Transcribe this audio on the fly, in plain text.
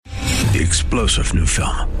The explosive new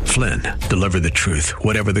film, Flynn, deliver the truth,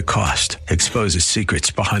 whatever the cost, exposes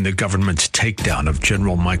secrets behind the government's takedown of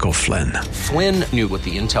General Michael Flynn. Flynn knew what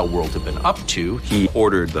the intel world had been up to. He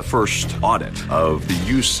ordered the first audit of the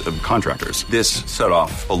use of contractors. This set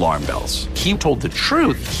off alarm bells. He told the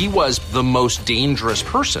truth. He was the most dangerous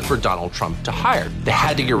person for Donald Trump to hire. They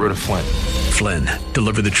had to get rid of Flynn. Flynn,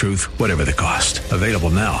 deliver the truth, whatever the cost. Available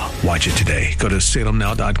now. Watch it today. Go to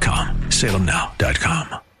salemnow.com.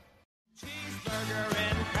 salemnow.com.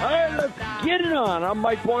 All right, let's get it on. I'm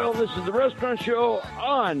Mike Boyle. This is the Restaurant Show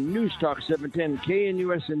on News Talk 710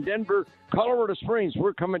 KNUS in Denver, Colorado Springs.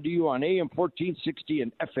 We're coming to you on AM 1460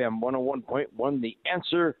 and FM 101.1. The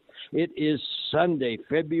Answer. It is Sunday,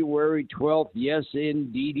 February 12th. Yes,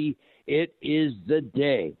 indeedy. It is the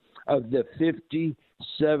day of the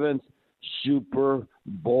 57th Super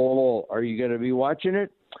Bowl. Are you going to be watching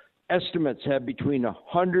it? Estimates have between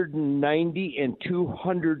 190 and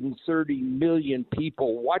 230 million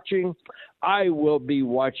people watching. I will be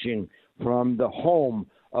watching from the home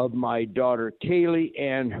of my daughter Kaylee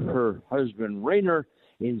and her husband Rainer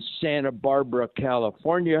in Santa Barbara,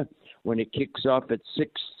 California, when it kicks off at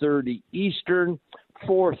 6:30 Eastern,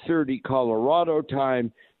 4:30 Colorado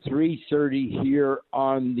time, 3:30 here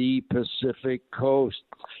on the Pacific Coast.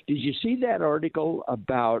 Did you see that article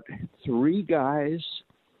about three guys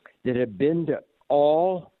that have been to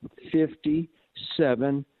all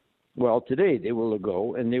 57, well, today they will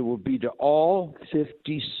go, and they will be to all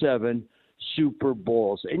 57 Super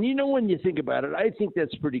Bowls. And you know, when you think about it, I think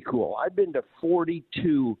that's pretty cool. I've been to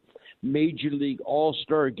 42 Major League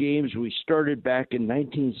All-Star games. We started back in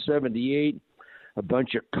 1978, a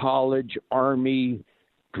bunch of college, Army,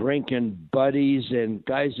 drinking buddies, and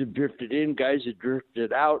guys have drifted in, guys have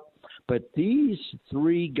drifted out. But these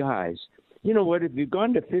three guys, you know what, if you've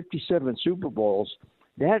gone to 57 Super Bowls,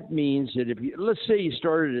 that means that if you, let's say you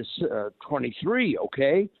started as 23,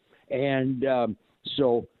 okay? And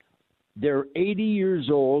so they're 80 years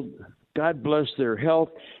old. God bless their health.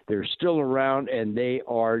 They're still around, and they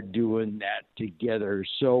are doing that together.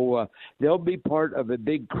 So they'll be part of a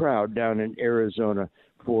big crowd down in Arizona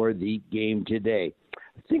for the game today.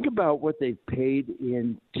 Think about what they've paid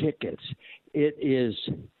in tickets. It is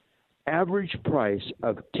average price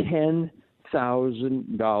of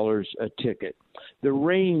 $10,000 a ticket. The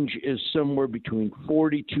range is somewhere between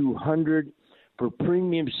 $4,200. For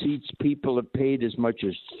premium seats, people have paid as much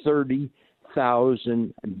as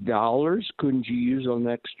 $30,000. Couldn't you use an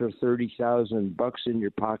extra $30,000 in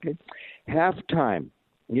your pocket? Halftime.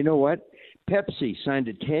 You know what? Pepsi signed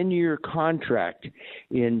a 10-year contract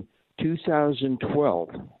in 2012.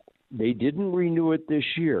 They didn't renew it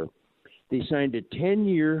this year. They signed a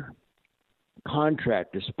 10-year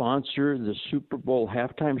contract to sponsor the Super Bowl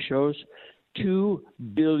halftime shows. $2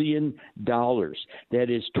 billion. That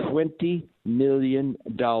is $20 million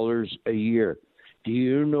a year. Do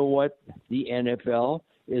you know what the NFL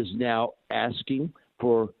is now asking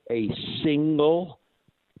for a single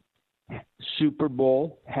Super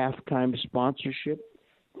Bowl halftime sponsorship?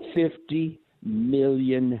 $50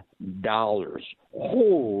 million.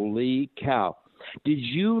 Holy cow. Did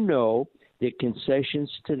you know that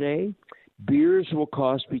concessions today, beers will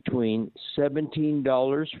cost between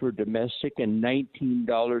 $17 for domestic and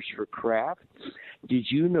 $19 for craft? Did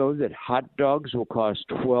you know that hot dogs will cost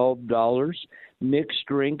 $12? Mixed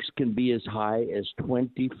drinks can be as high as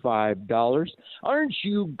 $25. Aren't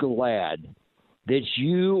you glad that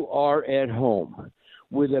you are at home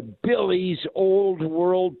with a Billy's Old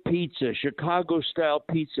World Pizza, Chicago-style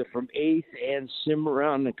pizza from 8th and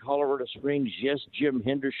Cimarron in Colorado Springs? Yes, Jim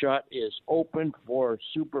Hendershot is open for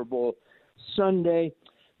Super Bowl Sunday.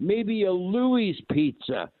 Maybe a Louis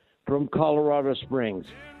Pizza from Colorado Springs.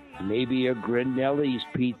 Maybe a Grinelli's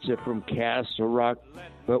Pizza from Castle Rock.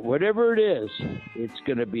 But whatever it is, it's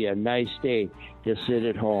going to be a nice day to sit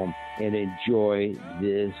at home and enjoy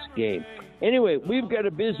this game. Anyway, we've got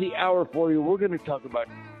a busy hour for you. We're going to talk about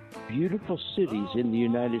beautiful cities in the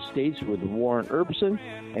United States with Warren Erbsen.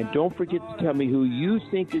 And don't forget to tell me who you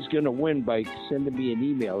think is going to win by sending me an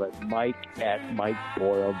email at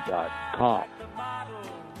mike@mikeboyle.com.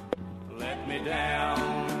 Let me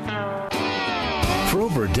down. For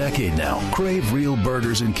over a decade now, Crave Real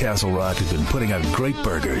Burgers in Castle Rock has been putting out great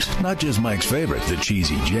burgers. Not just Mike's favorite, the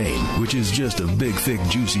Cheesy Jane, which is just a big, thick,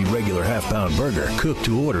 juicy, regular half-pound burger cooked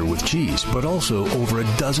to order with cheese, but also over a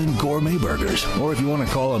dozen gourmet burgers. Or if you want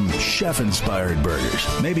to call them chef-inspired burgers,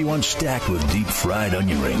 maybe one stacked with deep-fried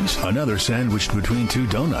onion rings, another sandwiched between two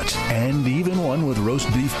donuts, and even one with roast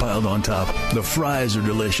beef piled on top. The fries are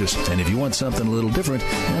delicious, and if you want something a little different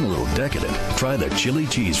and a little decadent, try the chili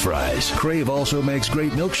cheese fries. Crave also makes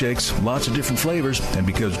great milkshakes, lots of different flavors, and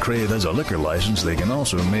because Crave has a liquor license, they can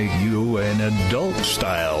also make you an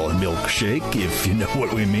adult-style milkshake, if you know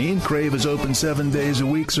what we mean. Crave is open 7 days a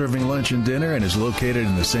week, serving lunch and dinner, and is located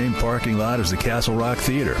in the same parking lot as the Castle Rock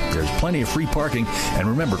Theater. There's plenty of free parking, and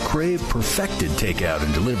remember, Crave perfected takeout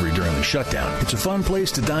and delivery during the shutdown. It's a fun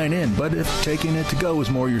place to dine in, but if taking it to go is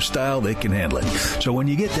more your style, they can handle it. So when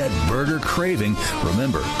you get that burger craving,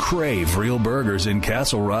 remember, Crave Real Burgers in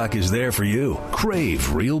Castle Rock is there for you.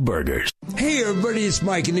 Crave Real Burgers. Hey everybody, it's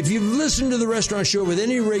Mike, and if you've listened to The Restaurant Show with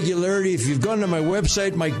any regularity, if you've gone to my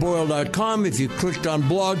website, MikeBoyle.com, if you clicked on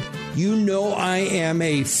blog, you know I am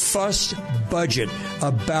a fuss budget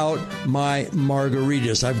about my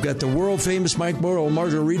margaritas. I've got the world-famous Mike Boyle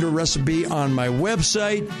margarita recipe on my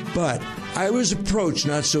website, but I was approached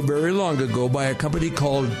not so very long ago by a company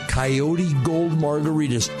called Coyote Gold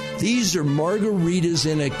Margaritas. These are margaritas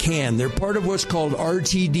in a can. They're part of what's called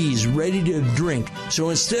RTDs, ready to drink. So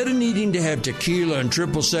instead of needing to have tequila and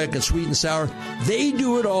triple sec and sweet and sour, they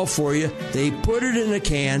do it all for you. They put it in a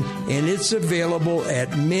can, and it's available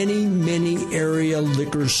at many, many area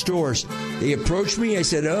liquor stores. They approached me. I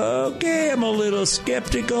said, okay, I'm a little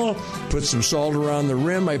skeptical. Put some salt around the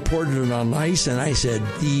rim. I poured it on ice, and I said,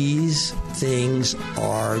 these things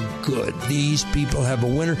are good. These people have a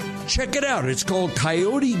winner. Check it out. It's called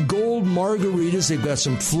Coyote Gold Margaritas. They've got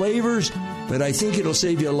some flavors, but I think it'll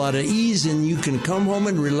save you a lot of ease, and you can come home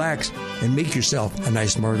and relax and make yourself a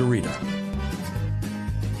nice margarita.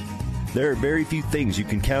 There are very few things you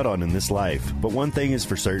can count on in this life, but one thing is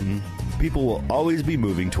for certain. People will always be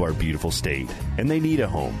moving to our beautiful state, and they need a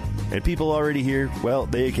home. And people already here, well,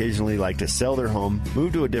 they occasionally like to sell their home,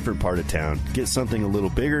 move to a different part of town, get something a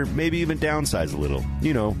little bigger, maybe even downsize a little.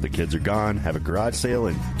 You know, the kids are gone, have a garage sale,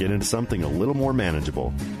 and get into something a little more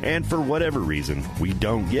manageable. And for whatever reason, we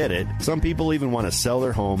don't get it. Some people even want to sell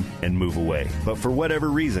their home and move away. But for whatever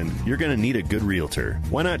reason, you're going to need a good realtor.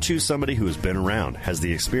 Why not choose somebody who has been around, has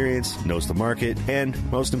the experience, knows the market, and,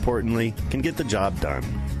 most importantly, can get the job done?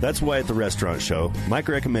 That's why at the Restaurant Show, Mike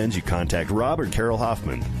recommends you contact Rob or Carol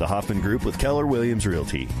Hoffman, the Hoffman Group with Keller Williams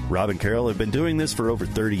Realty. Rob and Carol have been doing this for over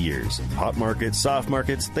 30 years. Hot markets, soft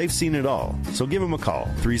markets, they've seen it all. So give them a call,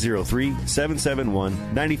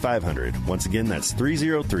 303-771-9500. Once again, that's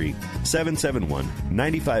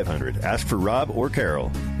 303-771-9500. Ask for Rob or Carol.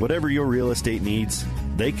 Whatever your real estate needs,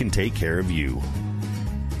 they can take care of you.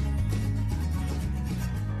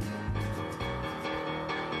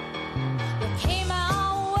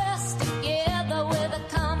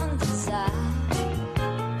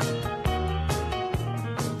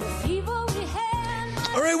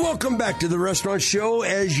 Welcome back to The Restaurant Show.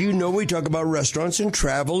 As you know, we talk about restaurants and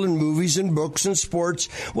travel and movies and books and sports,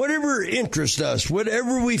 whatever interests us,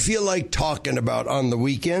 whatever we feel like talking about on the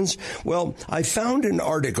weekends. Well, I found an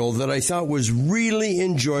article that I thought was really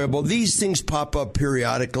enjoyable. These things pop up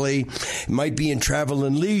periodically. It might be in Travel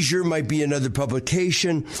and Leisure, might be another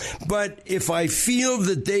publication. But if I feel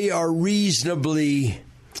that they are reasonably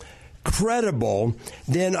credible,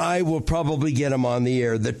 then I will probably get them on the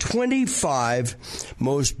air. The 25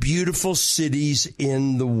 most beautiful cities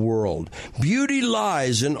in the world. Beauty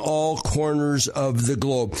lies in all corners of the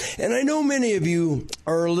globe. And I know many of you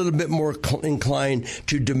are a little bit more inclined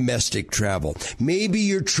to domestic travel. Maybe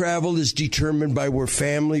your travel is determined by where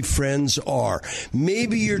family, friends are.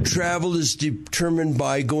 Maybe your travel is determined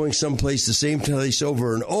by going someplace, the same place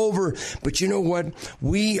over and over. But you know what?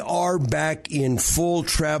 We are back in full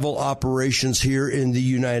travel operations here in the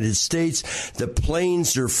United States. The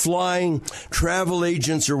planes are flying. Travel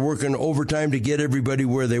agents are working overtime to get everybody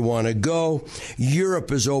where they want to go.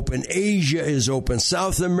 Europe is open. Asia is open.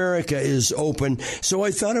 South America is open. So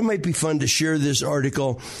I thought it might be fun to share this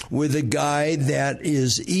article with a guy that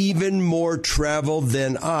is even more traveled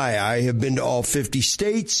than I. I have been to all 50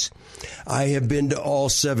 states. I have been to all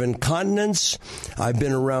 7 continents. I've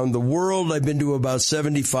been around the world. I've been to about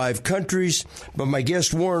 75 countries. But my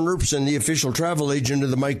guest, Warren Erbsen, the official travel agent of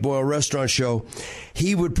the Mike Boyle Restaurant Show,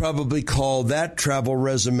 he would probably call that travel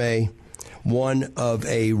resume one of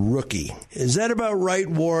a rookie. Is that about right,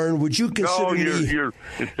 Warren? Would you consider you're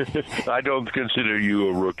I don't consider you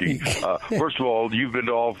a rookie. First of all, you've been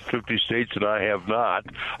to all 50 states, and I have not.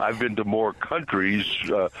 I've been to more countries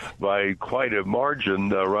by quite a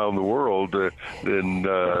margin around the world than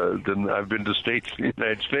I've been to states in the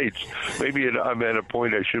United States. Maybe I'm at a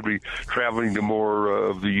point I should be traveling to more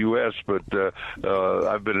of the U.S., but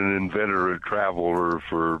I've been an inveterate traveler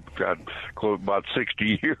for about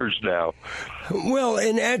 60 years now. Well,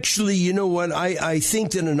 and actually, you know what? I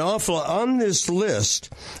think that on this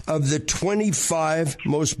list of the 25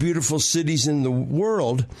 most beautiful cities in the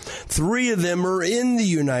world, 3 of them are in the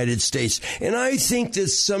United States. And I think that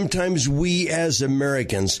sometimes we as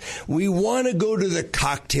Americans, we want to go to the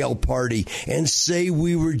cocktail party and say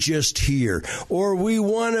we were just here. Or we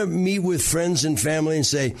want to meet with friends and family and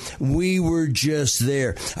say we were just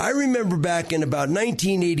there. I remember back in about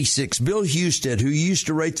 1986, Bill Husted, who used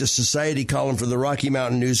to write the Society column for the Rocky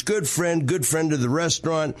Mountain News, good friend of the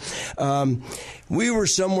restaurant. We were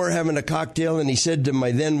somewhere having a cocktail, and he said to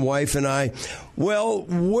my then wife and I, well,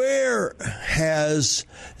 where has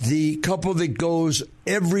the couple that goes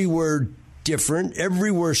everywhere different,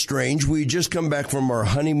 everywhere strange? We just come back from our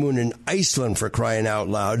honeymoon in Iceland, for crying out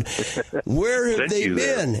loud. Where have they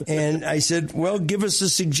been? And I said, well, give us a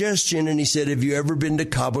suggestion. And he said, have you ever been to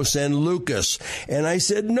Cabo San Lucas? And I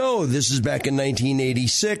said, no. This is back in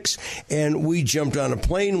 1986. And we jumped on a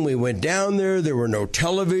plane and we went down there. There were no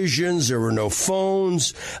televisions. There were no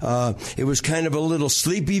phones. It was kind of a little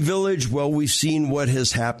sleepy village. Well, we've seen what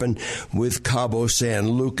has happened with Cabo San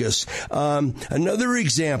Lucas. Another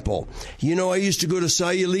example, you know, I used to go to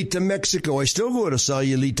Sayulita, Mexico. I still go to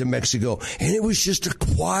Sayulita, Mexico. And it was just a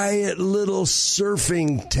quiet little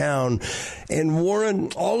surfing town. And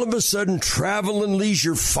Warren, all of a sudden, Travel and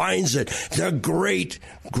Leisure finds it the great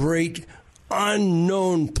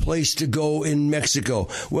unknown place to go in Mexico.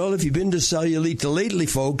 Well, if you've been to Sayulita lately,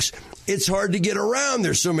 folks, it's hard to get around.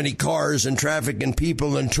 There's so many cars and traffic and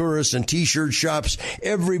people and tourists and T-shirt shops.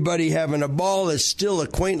 Everybody having a ball. It's still a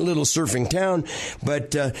quaint little surfing town.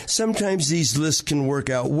 But sometimes these lists can work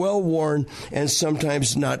out well, Warren, and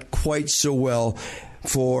sometimes not quite so well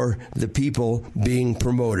for the people being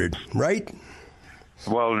promoted, right?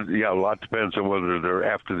 Well, yeah, a lot depends on whether they're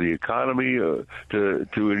after the economy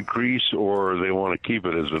to increase, or they want to keep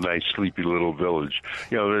it as a nice, sleepy little village.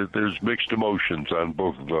 You know, there's mixed emotions on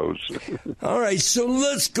both of those. All right, so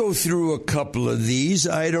let's go through a couple of these.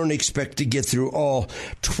 I don't expect to get through all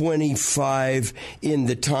 25 in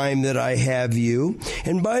the time that I have you.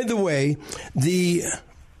 And by the way, the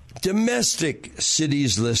domestic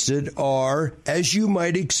cities listed are, as you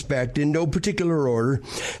might expect, in no particular order,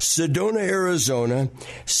 Sedona, Arizona,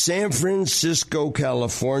 San Francisco,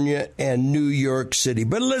 California, and New York City.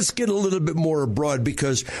 But let's get a little bit more abroad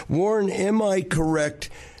because, Warren, am I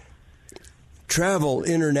correct? Travel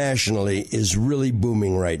internationally is really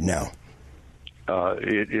booming right now.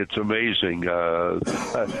 It's amazing. I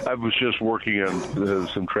was just working on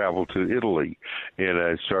some travel to Italy, and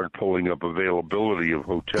I started pulling up availability of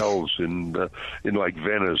hotels in like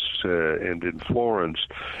Venice and in Florence,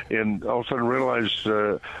 and all of a sudden realized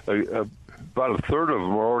about a third of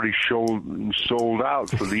them are already sold out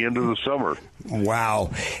for the end of the summer.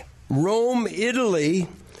 Wow. Rome, Italy,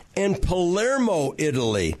 and Palermo,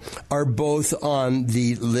 Italy are both on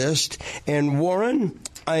the list. And Warren,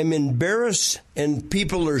 I'm embarrassed and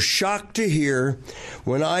people are shocked to hear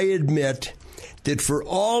when I admit that for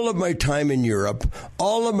all of my time in Europe,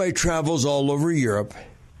 all of my travels all over Europe,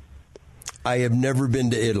 I have never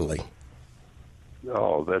been to Italy.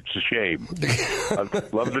 Oh, that's a shame.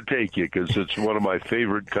 I'd love to take you because it's one of my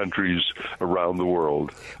favorite countries around the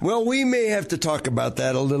world. Well, we may have to talk about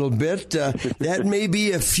that a little bit. That may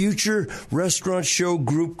be a future restaurant show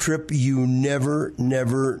group trip. You never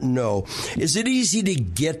know. Is it easy to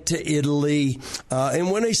get to Italy?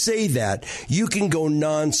 And when I say that, you can go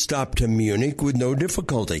nonstop to Munich with no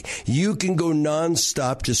difficulty. You can go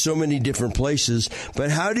nonstop to so many different places.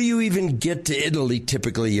 But how do you even get to Italy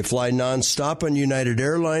typically? You fly nonstop on United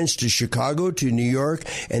Airlines to Chicago, to New York,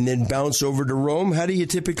 and then bounce over to Rome. How do you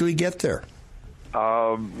typically get there?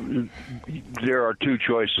 There are two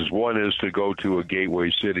choices. One is to go to a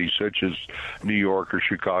gateway city such as New York or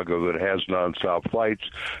Chicago that has nonstop flights.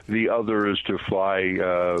 The other is to fly,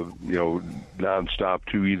 nonstop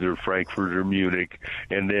to either Frankfurt or Munich,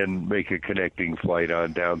 and then make a connecting flight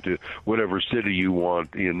on down to whatever city you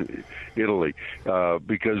want in Italy.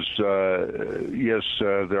 Because yes,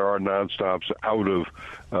 there are nonstops out of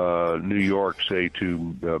New York, say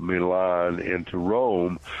to Milan and to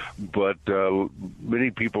Rome, but many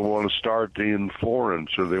people want to start in Florence,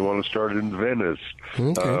 or they want to start in Venice,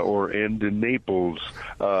 or end in Naples.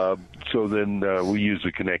 So then we use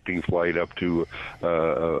a connecting flight up to,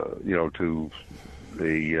 to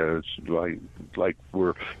a like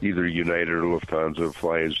we're either United or Lufthansa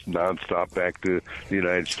flies nonstop back to the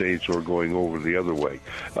United States or going over the other way.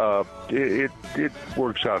 It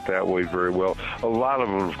works out that way very well. A lot of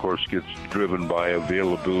them, of course, gets driven by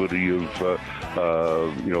availability of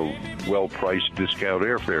well-priced discount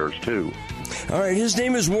airfares too. All right, his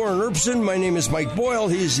name is Warren Erbsen. My name is Mike Boyle.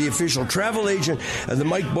 He is the official travel agent of the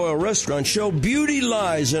Mike Boyle Restaurant Show. Beauty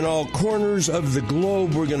lies in all corners of the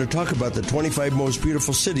globe. We're going to talk about the 25 most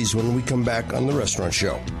beautiful cities when we come back on the Restaurant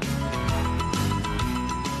Show.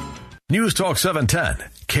 News Talk 710,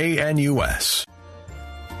 KNUS.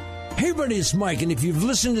 Hey everybody, it's Mike, and if you've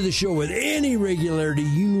listened to the show with any regularity,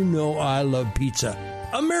 you know I love pizza.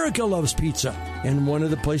 America loves pizza, and one of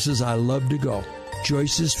the places I love to go,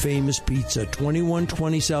 Joyce's Famous Pizza,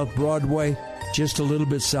 2120 South Broadway, just a little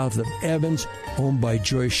bit south of Evans, owned by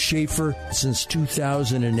Joyce Schaefer since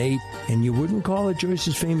 2008. And you wouldn't call it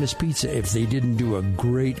Joyce's Famous Pizza if they didn't do a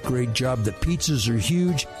great, great job. The pizzas are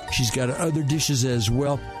huge. She's got other dishes as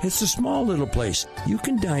well. It's a small little place. You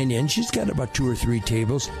can dine in. She's got about 2 or 3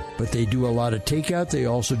 tables, but they do a lot of takeout. They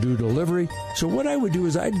also do delivery. So what I would do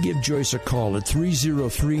is I'd give Joyce a call at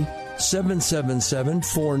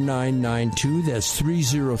 303-777-4992. That's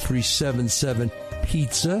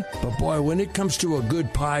 303-77-PIZZA. But boy, when it comes to a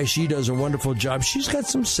good pie, she does a wonderful job. She's got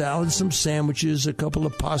some salads, some sandwiches, a couple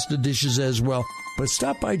of pasta dishes as well. But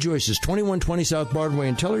stop by Joyce's, 2120 South Broadway,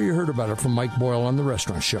 and tell her you heard about it from Mike Boyle on The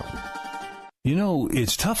Restaurant Show. You know,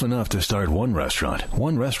 it's tough enough to start one restaurant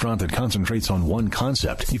that concentrates on one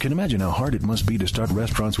concept. You can imagine how hard it must be to start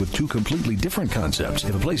restaurants with 2 completely different concepts.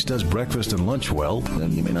 If a place does breakfast and lunch well,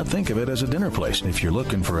 then you may not think of it as a dinner place. If you're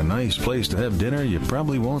looking for a nice place to have dinner, you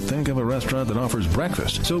probably won't think of a restaurant that offers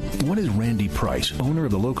breakfast. So what is Randy Price, owner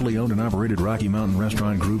of the locally owned and operated Rocky Mountain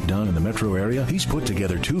Restaurant Group down in the metro area? He's put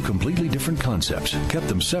together 2 completely different concepts, kept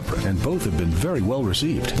them separate, and both have been very well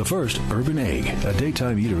received. The first, Urban Egg, a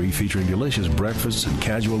daytime eatery featuring delicious breakfasts and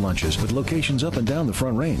casual lunches with locations up and down the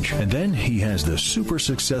Front Range. And then he has the super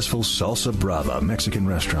successful Salsa Brava Mexican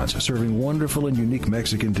restaurants serving wonderful and unique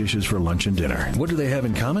Mexican dishes for lunch and dinner. What do they have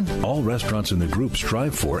in common? All restaurants in the group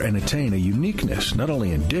strive for and attain a uniqueness, not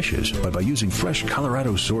only in dishes, but by using fresh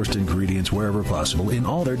Colorado-sourced ingredients wherever possible in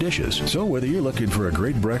all their dishes. So whether you're looking for a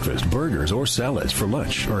great breakfast, burgers, or salads for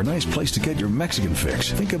lunch, or a nice place to get your Mexican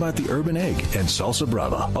fix, think about the Urban Egg and Salsa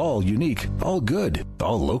Brava. All unique, all good,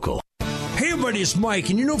 all local. Hey everybody, it's Mike,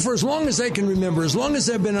 and you know, for as long as I can remember, as long as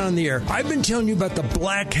I've been on the air, I've been telling you about the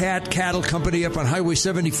Black Hat Cattle Company up on Highway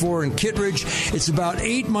 74 in Kittredge. It's about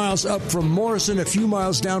 8 miles up from Morrison, a few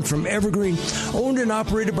miles down from Evergreen, owned and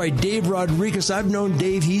operated by Dave Rodriguez. I've known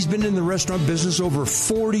Dave. He's been in the restaurant business over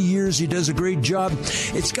 40 years. He does a great job.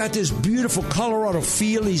 It's got this beautiful Colorado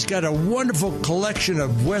feel. He's got a wonderful collection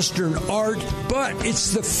of Western art, but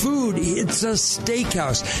it's the food. It's a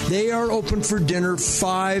steakhouse. They are open for dinner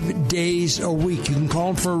 5 days a week. You can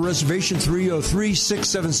call them for a reservation,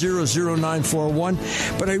 303-670-0941.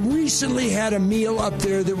 But I recently had a meal up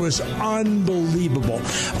there that was unbelievable.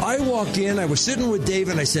 I walked in, I was sitting with Dave,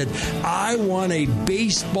 and I said, I want a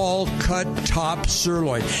baseball cut top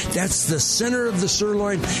sirloin. That's the center of the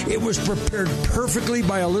sirloin. It was prepared perfectly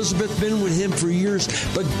by Elizabeth. Been with him for years.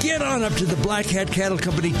 But get on up to the Black Hat Cattle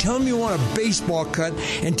Company. Tell them you want a baseball cut,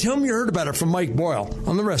 and tell them you heard about it from Mike Boyle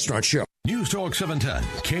on The Restaurant Show. News Talk 710,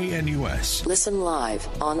 KNUS. Listen live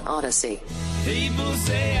on Odyssey. People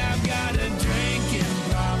say I've got a drinking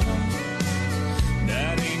problem.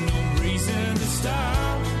 That ain't no reason to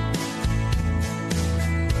stop.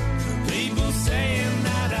 People saying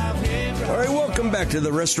that I've hit. All right, welcome back to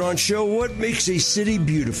the Restaurant Show. What makes a city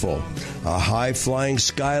beautiful? A high-flying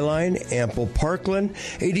skyline, ample parkland,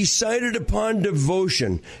 a decided upon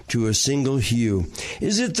devotion to a single hue.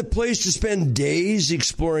 Is it the place to spend days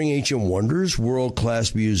exploring ancient wonders,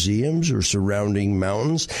 world-class museums, or surrounding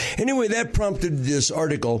mountains? Anyway, that prompted this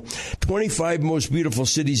article, 25 Most Beautiful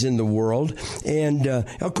Cities in the World. And,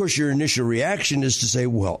 of course, your initial reaction is to say,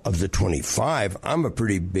 well, of the 25, I'm a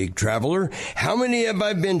pretty big traveler. How many have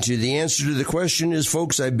I been to? The answer to the question is,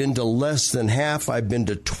 folks, I've been to less than half. I've been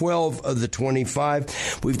to 12 of the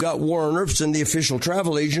 25. We've got Warren Erbsen, the official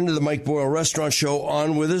travel agent of the Mike Boyle Restaurant Show,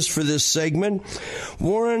 on with us for this segment.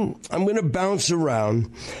 Warren, I'm going to bounce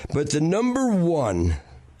around, but the number 1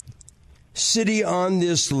 city on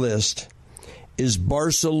this list is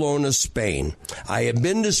Barcelona, Spain. I have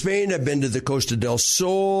been to Spain. I've been to the Costa del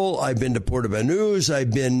Sol. I've been to Puerto Banús.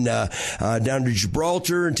 I've been down to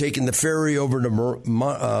Gibraltar and taken the ferry over to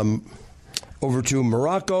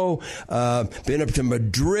Morocco, been up to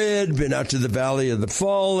Madrid, been out to the Valley of the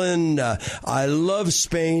Fallen. I love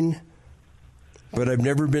Spain, but I've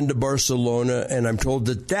never been to Barcelona, and I'm told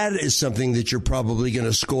that that is something that you're probably going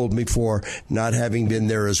to scold me for, not having been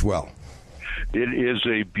there as well. It is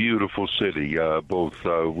a beautiful city, both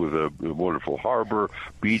with a wonderful harbor,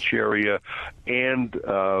 beach area, and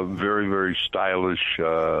very, very stylish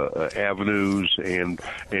avenues and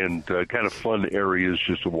kind of fun areas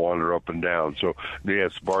just to wander up and down. So,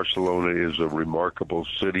 yes, Barcelona is a remarkable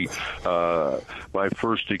city. My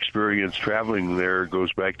first experience traveling there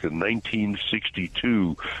goes back to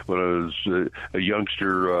 1962 when I was a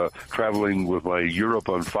youngster traveling with my Europe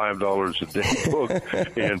on $5 a day book,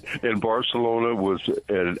 and Barcelona was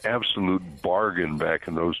an absolute bargain back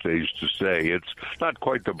in those days to stay. It's not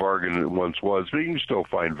quite the bargain it once was, but you can still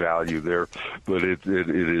find value there. But it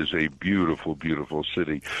is a beautiful, beautiful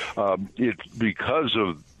city. It's because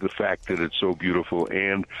of the fact that it's so beautiful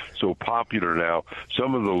and so popular now.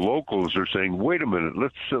 Some of the locals are saying, "Wait a minute,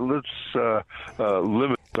 let's limit some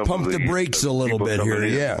pump of the brakes a little bit here."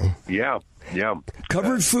 Yeah.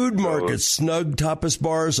 Covered food markets, snug tapas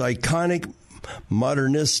bars, iconic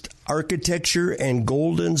modernist architecture, and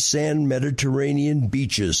golden sand Mediterranean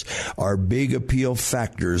beaches are big appeal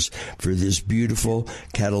factors for this beautiful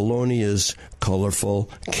Catalonia's colorful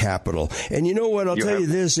capital. And you know what? I'll tell you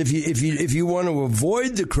this: if you want to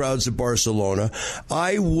avoid the crowds of Barcelona,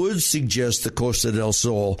 I would suggest the Costa del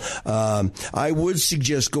Sol. I would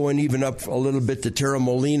suggest going even up a little bit to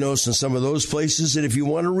Torremolinos and some of those places. And if you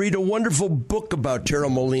want to read a wonderful book about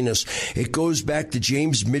Torremolinos, it goes back to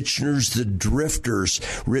James Michener's The Drifters,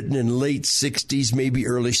 written in late 60s, maybe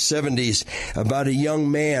early 70s, about a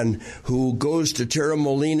young man who goes to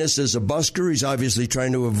Torremolinos as a busker. He's obviously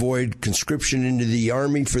trying to avoid conscription into the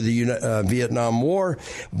army for the Vietnam War,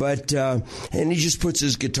 but and he just puts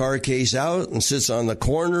his guitar case out and sits on the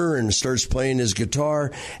corner and starts playing his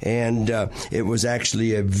guitar, and it was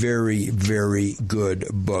actually a very, very good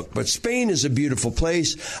book. But Spain is a beautiful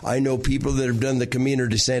place. I know people that have done the Camino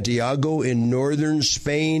de Santiago in northern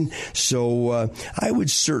Spain, so I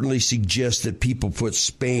would certainly suggest that people put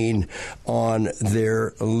Spain on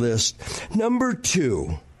their list. Number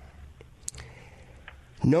 2,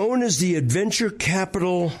 known as the adventure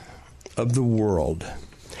capital of the world,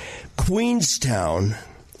 Queenstown,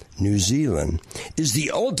 New Zealand, is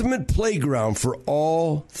the ultimate playground for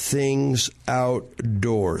all things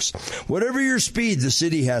outdoors. Whatever your speed, the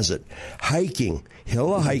city has it. Hiking,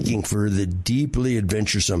 hilla hiking for the deeply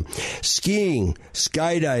adventuresome, skiing,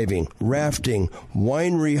 skydiving, rafting,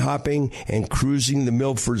 winery hopping, and cruising the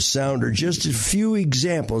Milford Sound are just a few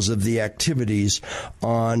examples of the activities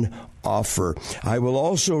on offer. I will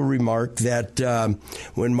also remark that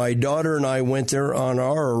when my daughter and I went there on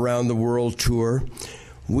our Around the World tour,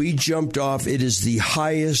 we jumped off. It is the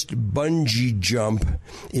highest bungee jump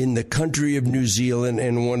in the country of New Zealand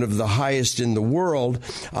and one of the highest in the world.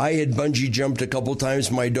 I had bungee jumped a couple times.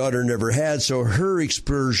 My daughter never had, so her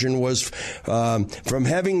excursion was from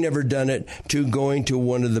having never done it to going to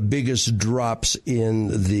one of the biggest drops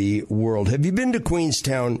in the world. Have you been to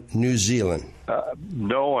Queenstown, New Zealand?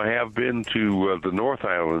 No, I have been to the North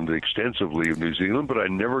Island extensively of New Zealand, but I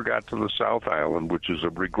never got to the South Island, which is a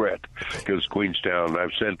regret, because Queenstown,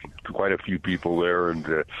 I've sent quite a few people there, and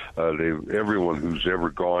everyone who's ever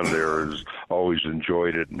gone there has always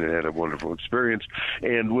enjoyed it and had a wonderful experience.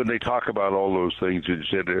 And when they talk about all those things, you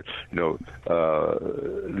said,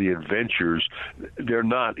 the adventures, they're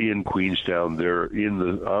not in Queenstown. They're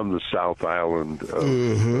on the South Island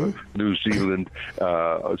of New Zealand,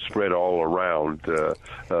 spread all around.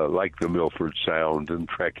 Like the Milford Sound and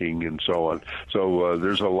trekking and so on. So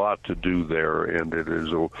there's a lot to do there, and it is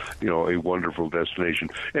a wonderful destination.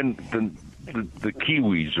 And the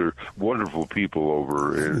Kiwis are wonderful people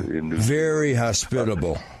over in New Zealand. Very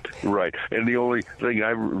hospitable. Right. And the only thing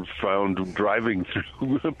I found driving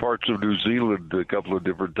through parts of New Zealand a couple of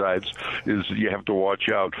different times is you have to watch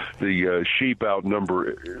out. The sheep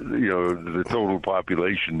outnumber, the total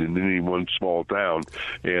population in any one small town,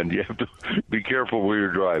 and you have to be careful where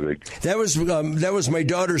you're driving. That was my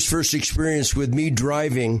daughter's first experience with me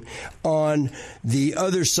driving on the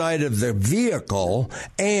other side of the vehicle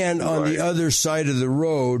and on the other side of the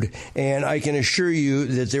road, and I can assure you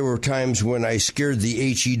that there were times when I scared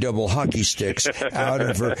the HE double hockey sticks out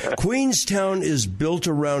of her. Queenstown is built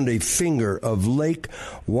around a finger of Lake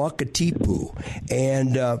Wakatipu.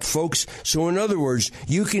 And, folks, so in other words,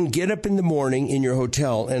 you can get up in the morning in your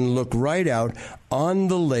hotel and look right out on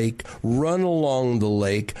the lake, run along the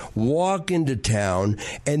lake, walk into town,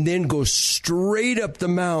 and then go straight up the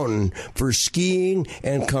mountain for skiing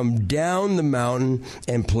and come down the mountain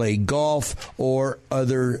and play golf or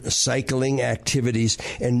other cycling activities.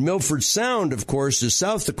 And Milford Sound, of course, is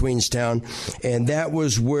south of Queenstown, and that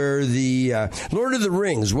was where the Lord of the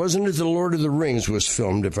Rings, wasn't it? The Lord of the Rings was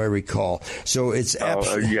filmed, if I recall. So it's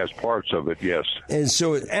yes, parts of it, yes. And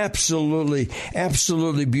so it's absolutely,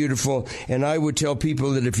 absolutely beautiful. And I would tell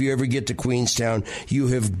people that if you ever get to Queenstown, you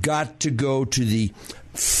have got to go to the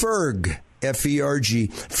Ferg, F-E-R-G,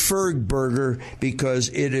 Ferg Burger, because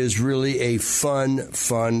it is really a fun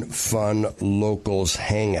locals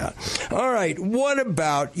hangout. All right, what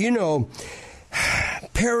about,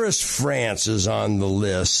 Paris, France is on the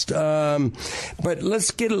list, but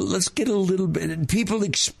let's get a little bit. People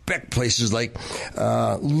expect places like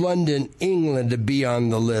London, England, to be on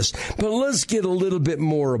the list, but let's get a little bit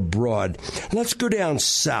more abroad. Let's go down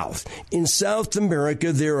south. In South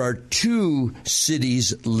America, there are 2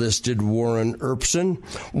 cities listed, Warren Erbsen.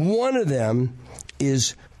 One of them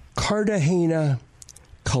is Cartagena,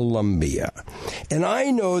 Colombia. And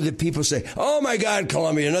I know that people say, oh my God,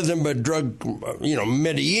 Colombia, nothing but drug,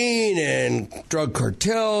 Medellin and drug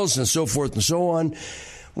cartels and so forth and so on.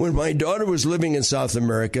 When my daughter was living in South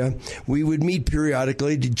America, we would meet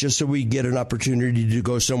periodically just so we get an opportunity to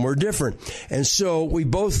go somewhere different. And so we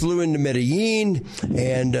both flew into Medellin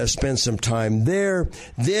and spent some time there.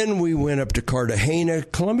 Then we went up to Cartagena.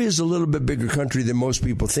 Colombia is a little bit bigger country than most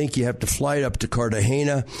people think. You have to fly up to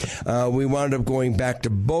Cartagena. We wound up going back to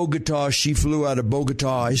Bogota. She flew out of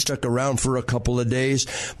Bogota. I stuck around for a couple of days.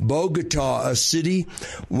 Bogota, a city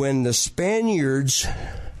when the Spaniards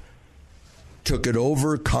took it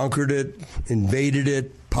over, conquered it, invaded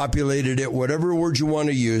it, populated it, whatever word you want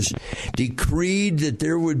to use, decreed that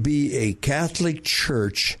there would be a Catholic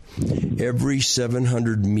church every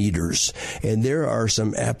 700 meters. And there are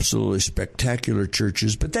some absolutely spectacular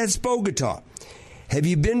churches, but that's Bogota. Have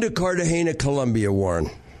you been to Cartagena, Colombia,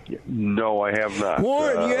 Warren? No, I have not.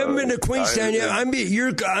 Warren, you haven't been to Queenstown yet.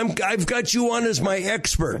 I've got you on as my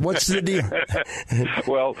expert. What's the deal?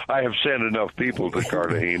 Well, I have sent enough people to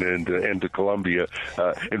Cartagena and to Colombia.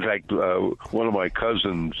 In fact, one of my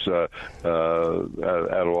cousins out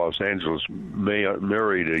of Los Angeles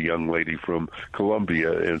married a young lady from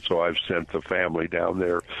Colombia, and so I've sent the family down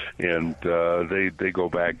there, and they go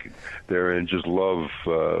back there and just love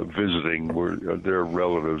visiting their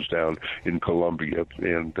relatives down in Colombia.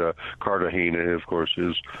 And Cartagena, of course,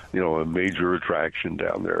 is a major attraction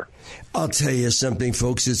down there. I'll tell you something,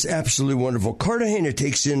 folks. It's absolutely wonderful. Cartagena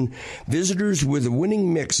takes in visitors with a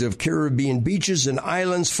winning mix of Caribbean beaches and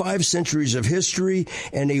islands, 5 centuries of history,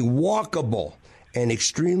 and a walkable and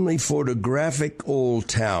extremely photographic old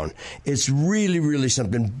town. It's really, really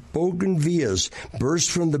something. Bougainvilleas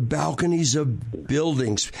burst from the balconies of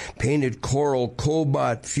buildings, painted coral,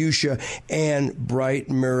 cobalt, fuchsia, and bright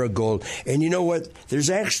marigold. And you know what? There's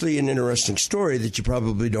actually an interesting story that you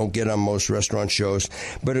probably don't get on most restaurant shows.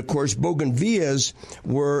 But, of course, Bougainvilleas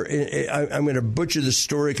were, I'm going to butcher the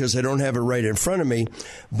story because I don't have it right in front of me,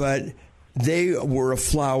 but they were a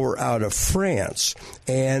flower out of France,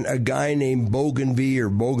 and a guy named Bougainville or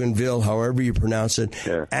Bougainville, however you pronounce it,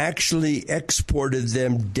 actually exported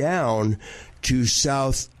them down to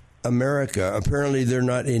South America. Apparently they're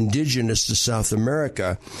not indigenous to South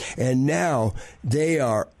America, and now they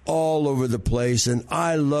are all over the place, and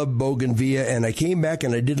I love Bougainville. And I came back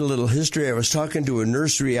and I did a little history. I was talking to a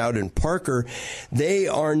nursery out in Parker. They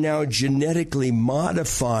are now genetically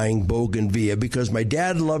modifying Bougainville because my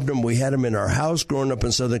dad loved them. We had them in our house growing up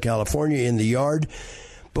in Southern California in the yard.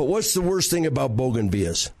 But what's the worst thing about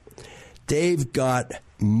Bougainvilleas? They've got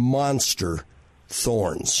monster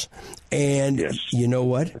thorns. And you know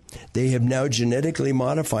what? They have now genetically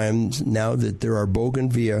modified them now that there are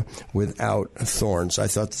Bougainville without thorns. I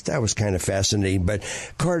thought that was kind of fascinating. But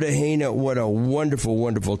Cartagena, what a wonderful,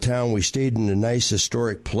 wonderful town. We stayed in a nice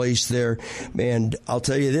historic place there. And I'll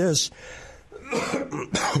tell you this,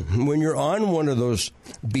 when you're on one of those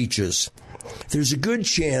beaches, there's a good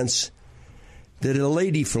chance that a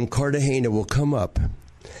lady from Cartagena will come up.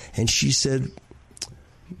 And she said,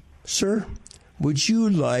 "Sir, would you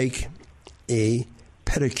like a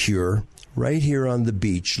pedicure right here on the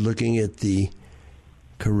beach looking at the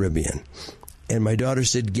Caribbean?" And my daughter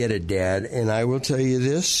said, "Get it, Dad." And I will tell you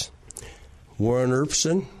this, Warren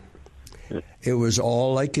Erbsen, it was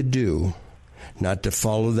all I could do not to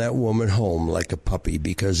follow that woman home like a puppy,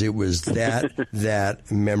 because it was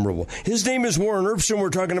that memorable. His name is Warren Erbsen. We're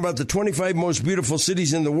talking about the 25 most beautiful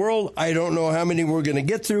cities in the world. I don't know how many we're going to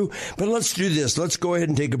get through, but let's do this. Let's go ahead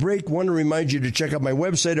and take a break. Want to remind you to check out my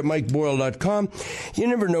website at MikeBoyle.com. You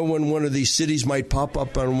never know when one of these cities might pop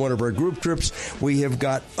up on one of our group trips. We have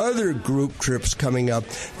got other group trips coming up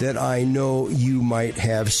that I know you might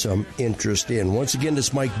have some interest in. Once again,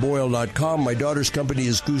 it's MikeBoyle.com. My daughter's company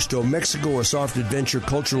is Gusto Mexico, a soft adventure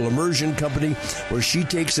cultural immersion company where she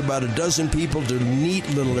takes about a dozen people to neat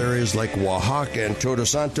little areas like Oaxaca and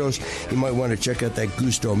Todos Santos. You might want to check out that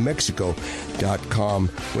GustoMexico.com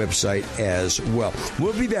website as well.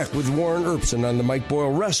 We'll be back with Warren Erbsen on the Mike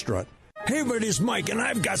Boyle Restaurant. Hey everybody, it's Mike, and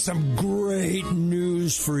I've got some great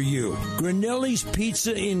news for you. Granelli's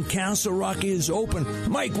Pizza in Castle Rock is open.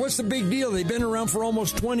 Mike, what's the big deal? They've been around for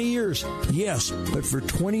almost 20 years. Yes, but for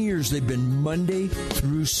 20 years, they've been Monday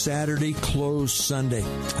through Saturday, closed Sunday.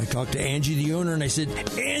 I talked to Angie, the owner, and I said,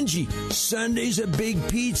 Angie, Sunday's a big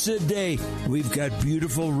pizza day. We've got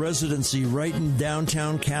beautiful residency right in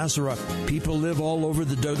downtown Castle Rock. People live all over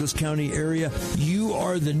the Douglas County area. You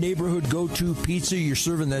are the neighborhood go-to pizza. You're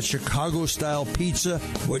serving that Chicago-style pizza,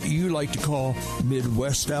 what you like to call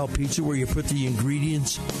Midwest-style pizza, where you put the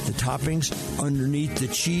ingredients, the toppings, underneath the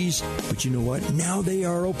cheese. But you know what? Now they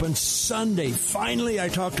are open Sunday. Finally, I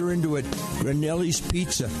talked her into it. Granelli's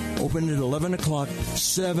Pizza, open at 11 o'clock,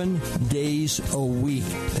 7 days a week.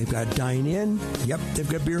 They've got dine-in. Yep, they've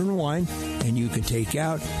got beer and wine, and you can take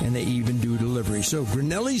out, and they even do delivery. So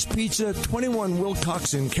Granelli's Pizza, 21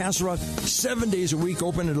 Wilcox in Castle Rock, 7 days a week,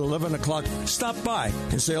 open at 11 o'clock. Stop by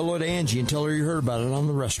and say hello to Angie and tell her you heard about it on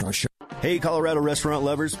the restaurant show. Hey, Colorado restaurant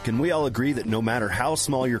lovers, can we all agree that no matter how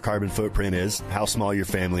small your carbon footprint is, how small your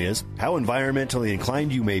family is, how environmentally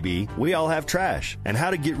inclined you may be, we all have trash, and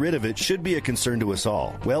how to get rid of it should be a concern to us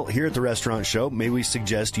all. Well, here at the Restaurant Show, may we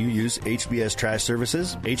suggest you use HBS Trash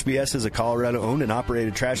Services? HBS is a Colorado-owned and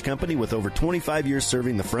operated trash company with over 25 years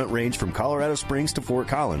serving the Front Range from Colorado Springs to Fort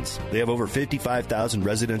Collins. They have over 55,000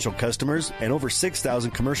 residential customers and over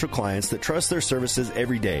 6,000 commercial clients that trust their services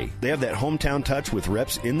every day. They have that hometown touch with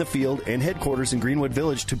reps in the field and headquarters in Greenwood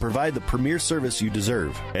Village to provide the premier service you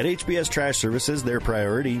deserve. At HBS Trash Services, their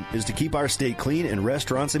priority is to keep our state clean and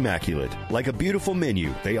restaurants immaculate. Like a beautiful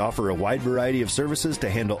menu, they offer a wide variety of services to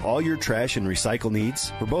handle all your trash and recycle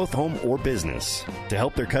needs for both home or business. To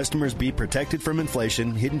help their customers be protected from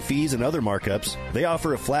inflation, hidden fees, and other markups, they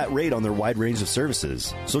offer a flat rate on their wide range of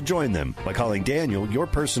services. So join them by calling Daniel, your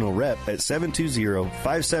personal rep, at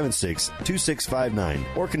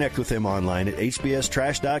 720-576-2659 or connect with him online at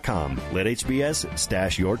hbstrash.com. Let HBS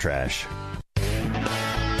stash your trash.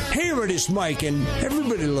 Hey everybody, it's Mike, and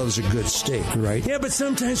everybody loves a good steak, right? Yeah, but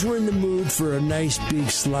sometimes we're in the mood for a nice big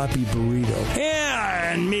sloppy burrito.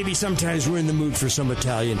 Yeah, and maybe sometimes we're in the mood for some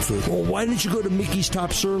Italian food. Well, why don't you go to Mickey's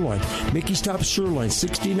Top Sirloin? Mickey's Top Sirloin,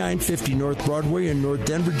 6950 North Broadway in North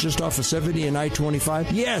Denver, just off of 70 and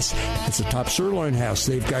I-25. Yes, it's a Top Sirloin house.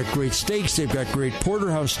 They've got great steaks. They've got great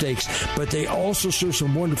porterhouse steaks, but they also serve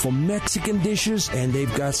some wonderful Mexican dishes, and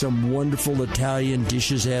they've got some wonderful Italian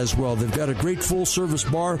dishes as well. They've got a great full-service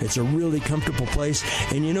bar. It's a really comfortable place.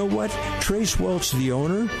 And you know what? Trace Welch, the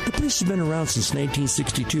owner, the place has been around since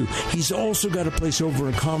 1962. He's also got a place over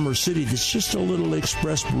in Commerce City that's just a little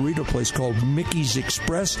express burrito place called Mickey's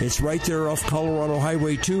Express. It's right there off Colorado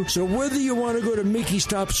Highway 2. So whether you want to go to Mickey's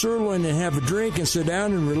Top Sirloin and have a drink and sit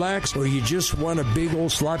down and relax, or you just want a big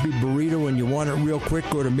old sloppy burrito and you want it real quick,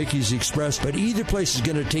 go to Mickey's Express. But either place is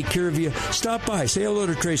going to take care of you. Stop by, say hello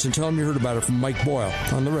to Trace, and tell him you heard about it from Mike Boyle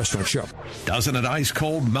on The Restaurant Show. Doesn't an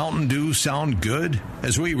ice-cold Mountain Dew sound good?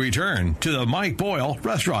 As we return to the Mike Boyle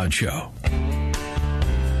Restaurant Show.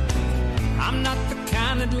 I'm not the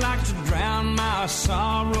kind that likes to drown my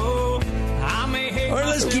sorrow. I may hate. All right,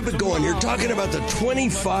 let's keep it going. You're talking about the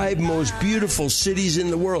 25 most beautiful cities in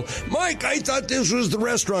the world. Mike, I thought this was the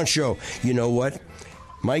Restaurant Show. You know what?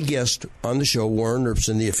 My guest on the show, Warren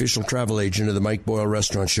Erbsen, the official travel agent of the Mike Boyle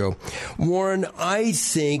Restaurant Show. Warren, I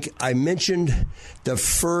think I mentioned the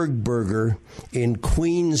Ferg Burger in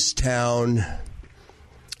Queenstown,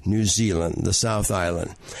 New Zealand, the South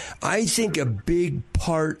Island. I think a big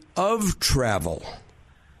part of travel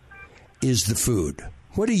is the food.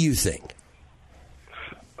 What do you think?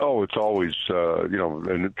 Oh, it's always,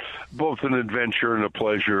 and both an adventure and a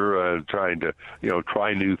pleasure, trying to,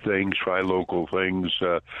 try new things, try local things,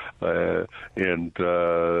 and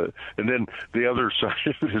then the other side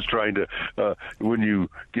of it is trying to, when you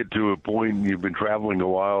get to a point and you've been traveling a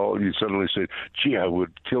while, you suddenly say, gee, I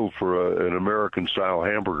would kill for an American-style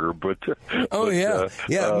hamburger, but...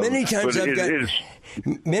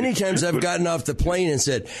 Many times I've gotten off the plane and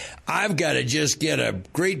said, I've got to just get a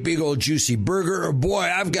great big old juicy burger, or boy,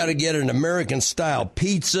 I've got to get an American-style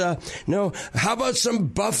pizza. No, how about some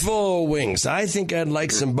buffalo wings? I think I'd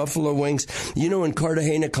like some buffalo wings. In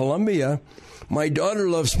Cartagena, Colombia, my daughter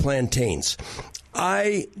loves plantains.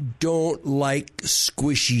 I don't like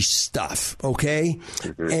squishy stuff, okay?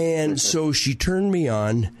 And so she turned me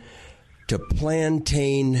on to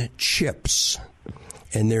plantain chips.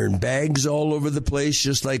 And they're in bags all over the place,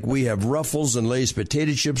 just like we have Ruffles and Lay's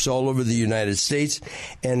potato chips all over the United States.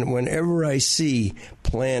 And whenever I see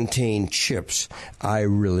plantain chips, I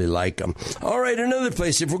really like them. All right, another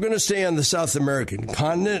place. If we're going to stay on the South American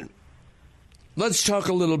continent, let's talk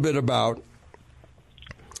a little bit about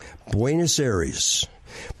Buenos Aires.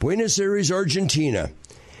 Buenos Aires, Argentina.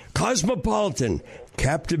 Cosmopolitan.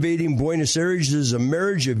 Captivating Buenos Aires is a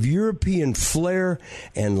marriage of European flair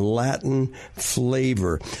and Latin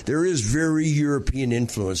flavor. There is very European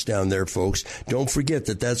influence down there, folks. Don't forget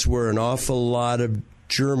that that's where an awful lot of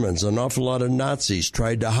Germans, an awful lot of Nazis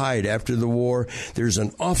tried to hide after the war. There's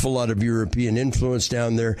an awful lot of European influence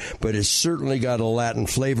down there, but it's certainly got a Latin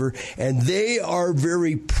flavor. And they are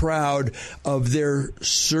very proud of their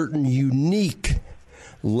certain unique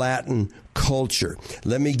Latin culture.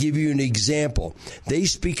 Let me give you an example. They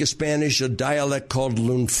speak a Spanish, a dialect called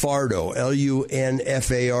Lunfardo, Lunfardo,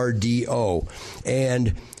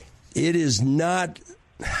 and it is not,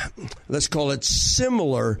 let's call it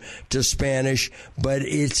similar to Spanish, but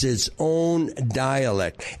it's its own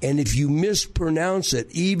dialect. And if you mispronounce it,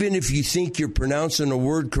 even if you think you're pronouncing a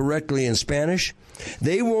word correctly in Spanish,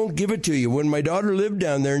 they won't give it to you. When my daughter lived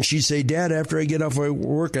down there and she'd say, Dad, after I get off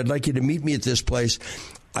work, I'd like you to meet me at this place,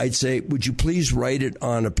 I'd say, would you please write it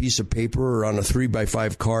on a piece of paper or on a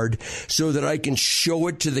 3x5 card so that I can show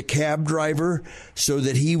it to the cab driver so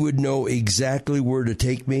that he would know exactly where to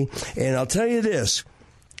take me? And I'll tell you this,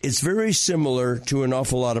 it's very similar to an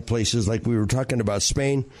awful lot of places, like we were talking about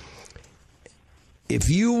Spain. If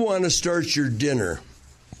you want to start your dinner,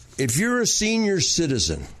 if you're a senior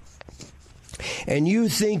citizen and you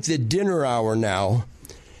think that dinner hour now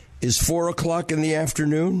is 4 o'clock in the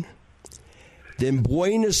afternoon, then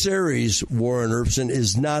Buenos Aires, Warren Erbsen,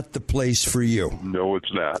 is not the place for you. No,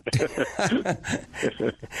 it's not.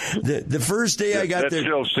 the first day I got there, that's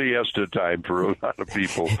still siesta time for a lot of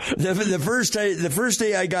people. The first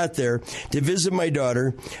day I got there to visit my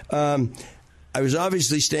daughter, I was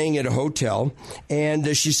obviously staying at a hotel,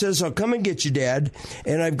 and she says, "I'll come and get you, Dad,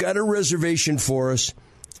 and I've got a reservation for us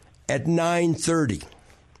at 9:30."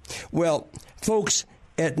 Well, folks,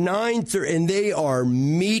 at 9:30, and they are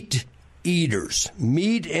meat eaters,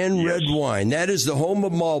 meat and red wine. That is the home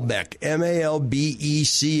of Malbec,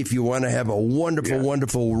 Malbec. If you want to have a wonderful,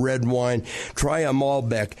 wonderful red wine, try a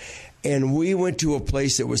Malbec. And we went to a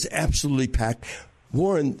place that was absolutely packed.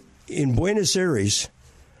 Warren, in Buenos Aires,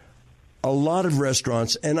 a lot of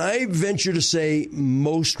restaurants, and I venture to say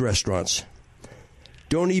most restaurants,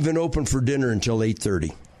 don't even open for dinner until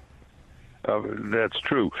 8:30. That's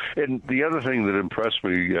true. And the other thing that impressed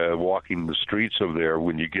me walking the streets of there,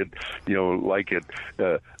 when you get, like at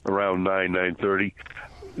around 9:30,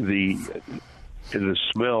 the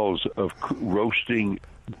smells of roasting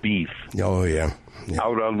beef. Oh, yeah.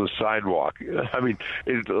 Out on the sidewalk. I mean,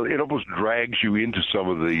 it almost drags you into some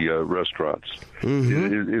of the restaurants.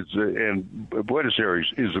 Mm-hmm. And Buenos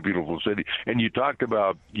Aires is a beautiful city. And you talked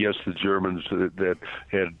about, yes, the Germans that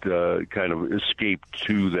had kind of escaped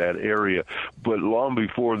to that area. But long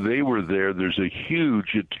before they were there, there's a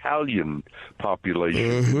huge Italian population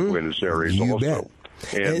in Buenos Aires also. Bet.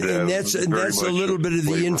 And that's a little bit of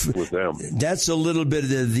the that's a little bit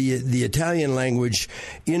of the Italian language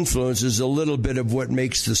influence is a little bit of what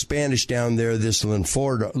makes the Spanish down there this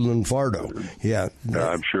Lunfardo. Yeah,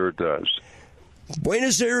 I'm sure it does.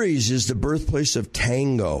 Buenos Aires is the birthplace of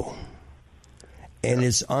tango, and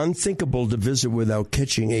it's unthinkable to visit without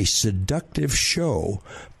catching a seductive show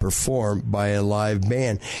performed by a live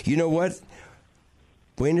band. You know what?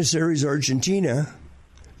 Buenos Aires, Argentina.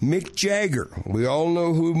 Mick Jagger. We all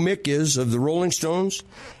know who Mick is of the Rolling Stones.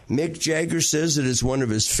 Mick Jagger says that it's one of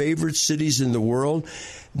his favorite cities in the world.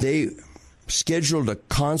 They scheduled a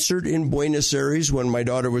concert in Buenos Aires when my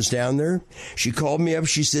daughter was down there. She called me up.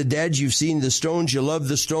 She said, Dad, you've seen the Stones. You love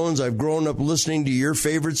the Stones. I've grown up listening to your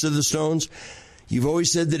favorites of the Stones. You've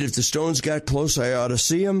always said that if the Stones got close, I ought to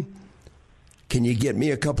see them. Can you get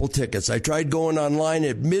me a couple tickets? I tried going online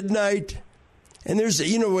at midnight, and there's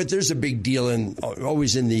a big deal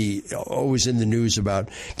always in the news about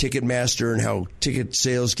Ticketmaster and how ticket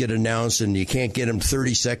sales get announced, and you can't get them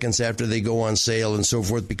 30 seconds after they go on sale and so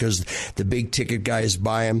forth because the big ticket guys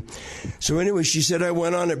buy them. So anyway, she said I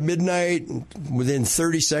went on at midnight. Within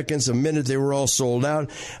 30 seconds, a minute, they were all sold out.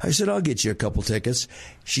 I said, I'll get you a couple tickets.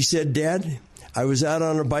 She said, Dad, I was out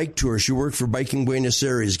on a bike tour. She worked for Biking Buenos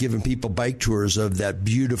Aires, giving people bike tours of that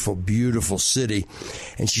beautiful, beautiful city.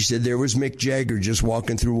 And she said there was Mick Jagger just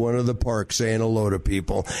walking through one of the parks saying hello to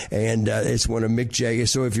people. And it's one of Mick Jagger.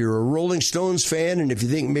 So if you're a Rolling Stones fan and if you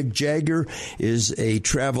think Mick Jagger is a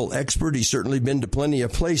travel expert, he's certainly been to plenty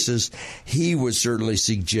of places, he would certainly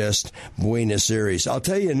suggest Buenos Aires. I'll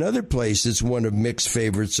tell you another place that's one of Mick's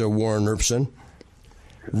favorites, Warren Erbsen,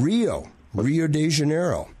 Rio de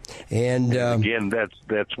Janeiro. And again,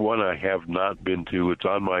 that's one I have not been to. It's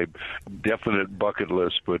on my definite bucket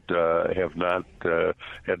list, but I have not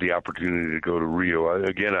had the opportunity to go to Rio.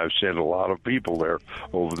 Again, I've sent a lot of people there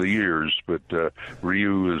over the years, but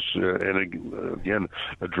Rio is, again,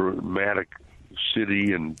 a dramatic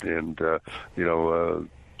city, and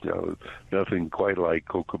nothing quite like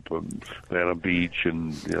Copacabana Beach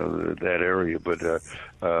and that area, but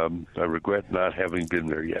I regret not having been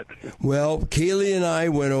there yet. Well, Kaylee and I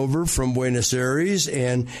went over from Buenos Aires,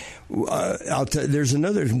 and there's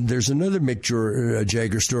another Mick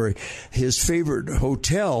Jagger story. His favorite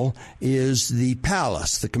hotel is the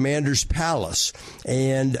Palace, the Commander's Palace,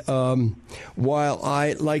 and while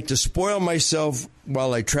I like to spoil myself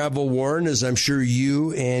while I travel, Warren, as I'm sure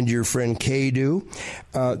you and your friend Kay do,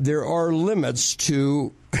 there are limits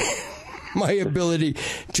to my ability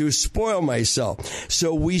to spoil myself.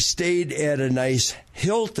 So we stayed at a nice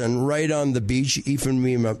Hilton right on the beach,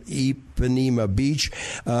 Ipanema Beach,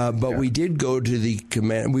 but we did go to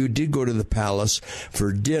the Palace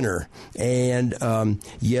for dinner, and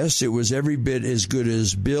yes, it was every bit as good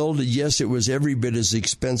as billed. Yes, it was every bit as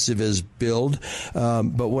expensive as billed.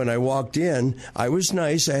 But when I walked in, I was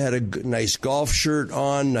nice. I had a nice golf shirt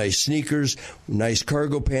on, nice sneakers, nice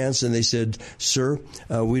cargo pants, and they said, "Sir,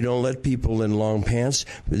 we don't let people in long pants."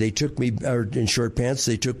 They took me in short pants.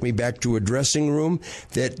 They took me back to a dressing room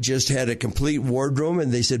that just had a complete wardrobe,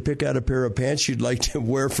 and they said, pick out a pair of pants you'd like to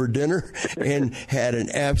wear for dinner, and had an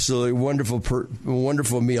absolutely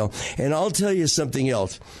wonderful meal. And I'll tell you something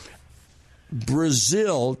else.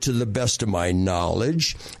 Brazil, to the best of my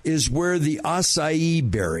knowledge, is where the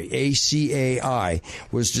acai berry, ACAI,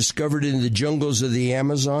 was discovered in the jungles of the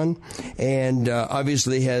Amazon, and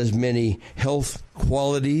obviously has many health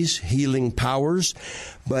qualities, healing powers.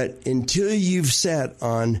 But until you've sat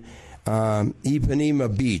on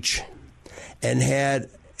Ipanema Beach and had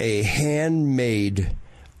a handmade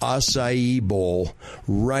acai bowl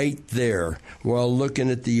right there while looking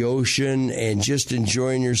at the ocean and just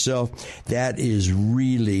enjoying yourself, that is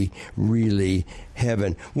really, really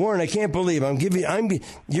heaven. Warren, I can't believe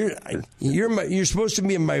you're supposed to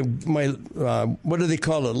be my what do they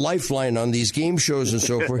call it, lifeline on these game shows and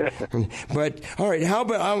so forth. But all right, I'm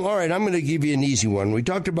going to give you an easy one. We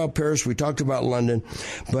talked about Paris, we talked about London,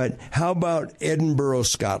 but how about Edinburgh,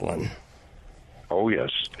 Scotland? Oh, yes.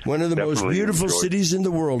 One of the most beautiful cities in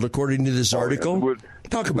the world, according to this article.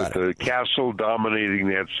 Talk about it. The castle dominating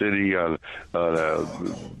that city on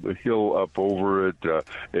a hill up over it.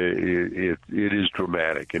 It is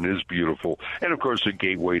dramatic and is beautiful. And, of course, a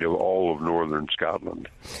gateway to all of northern Scotland.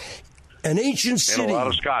 An ancient city. And a lot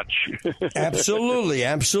of Scotch. Absolutely,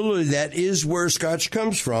 absolutely. That is where Scotch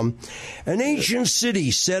comes from. An ancient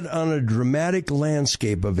city set on a dramatic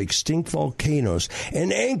landscape of extinct volcanoes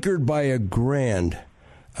and anchored by a grand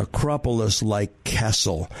Acropolis-like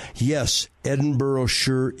castle. Yes, Edinburgh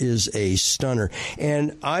sure is a stunner.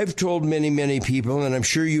 And I've told many, many people, and I'm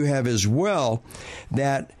sure you have as well,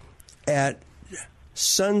 that at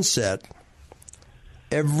sunset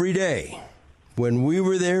every day, when we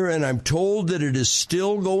were there, and I'm told that it is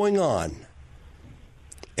still going on,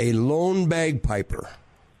 a lone bagpiper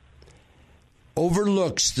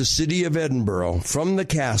overlooks the city of Edinburgh from the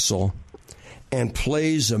castle and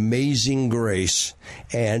plays Amazing Grace,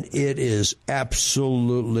 and it is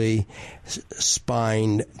absolutely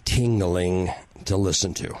spine-tingling to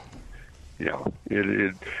listen to. Yeah,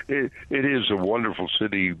 it is a wonderful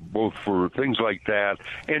city, both for things like that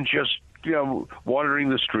and just wandering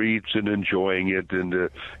the streets and enjoying it, and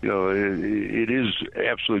it is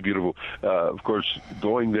absolutely beautiful. Of course,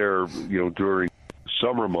 going there, during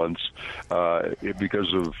summer months,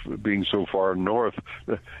 because of being so far north,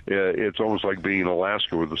 it's almost like being in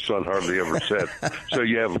Alaska where the sun hardly ever sets. So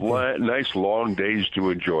you have nice long days to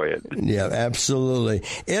enjoy it. Yeah, absolutely.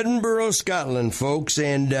 Edinburgh, Scotland, folks.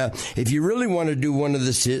 And if you really want to do one of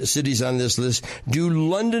the cities on this list, do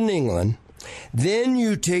London, England. Then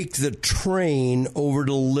you take the train over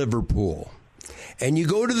to Liverpool. And you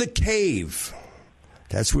go to the Cave.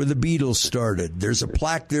 That's where the Beatles started. There's a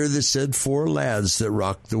plaque there that said 4 lads that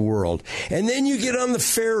rocked the world. And then you get on the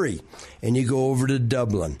ferry and you go over to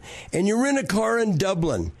Dublin. And you rent a car in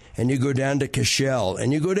Dublin and you go down to Cashel.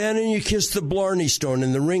 And you go down and you kiss the Blarney Stone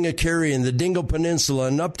and the Ring of Kerry and the Dingle Peninsula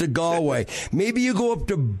and up to Galway. Maybe you go up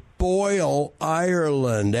to Boyle,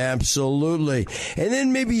 Ireland, absolutely. And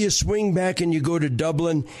then maybe you swing back and you go to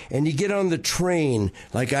Dublin and you get on the train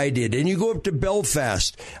like I did. And you go up to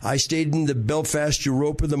Belfast. I stayed in the Belfast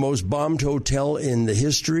Europa, the most bombed hotel in the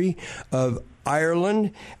history of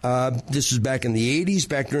Ireland. This was back in the 80s,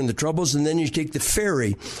 back during the Troubles. And then you take the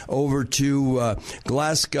ferry over to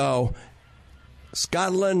Glasgow,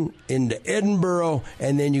 Scotland, into Edinburgh,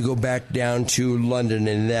 and then you go back down to London,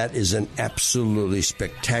 and that is an absolutely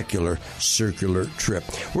spectacular circular trip.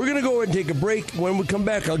 We're going to go and take a break. When we come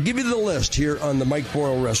back, I'll give you the list here on the Mike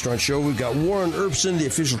Boyle Restaurant Show. We've got Warren Erbson, the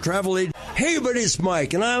official travel agent. Hey, everybody, it's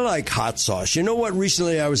Mike, and I like hot sauce. You know what?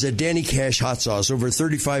 Recently, I was at Danny Cash Hot Sauce over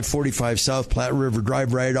 3545 South Platte River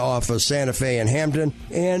Drive right off of Santa Fe and Hampton,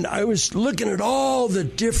 and I was looking at all the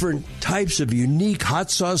different types of unique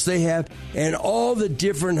hot sauce they have and all the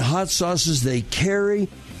different hot sauces they carry.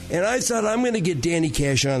 And I thought, I'm going to get Danny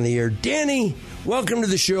Cash on the air. Danny, welcome to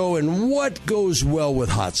the show. And what goes well with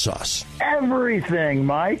hot sauce? Everything,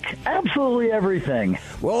 Mike. Absolutely everything.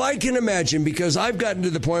 Well, I can imagine, because I've gotten to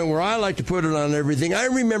the point where I like to put it on everything. I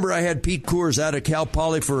remember I had Pete Coors out of Cal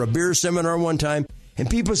Poly for a beer seminar one time. And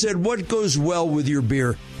people said, what goes well with your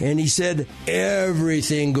beer? And he said,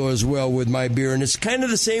 everything goes well with my beer. And it's kind of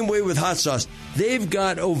the same way with hot sauce. They've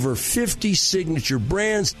got over 50 signature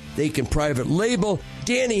brands. They can private label.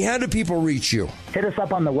 Danny, how do people reach you? Hit us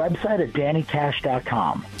up on the website at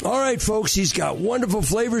DannyCash.com. All right, folks, he's got wonderful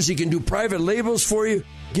flavors. He can do private labels for you.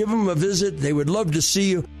 Give him a visit. They would love to see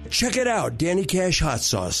you. Check it out, Danny Cash Hot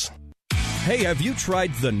Sauce. Hey, have you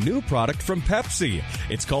tried the new product from Pepsi?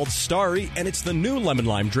 It's called Starry, and it's the new lemon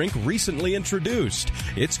lime drink recently introduced.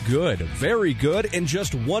 It's good, very good, and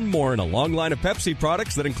just one more in a long line of Pepsi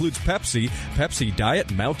products that includes Pepsi, Pepsi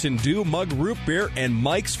Diet, Mountain Dew, Mug Root Beer, and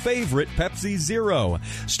Mike's favorite, Pepsi Zero.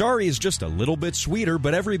 Starry is just a little bit sweeter,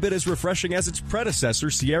 but every bit as refreshing as its predecessor,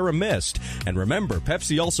 Sierra Mist. And remember,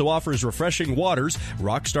 Pepsi also offers refreshing waters,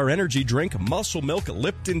 Rockstar Energy Drink, Muscle Milk,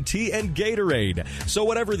 Lipton Tea, and Gatorade. So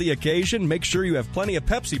whatever the occasion, make sure you have plenty of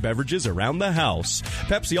Pepsi beverages around the house.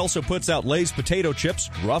 Pepsi also puts out Lay's potato chips,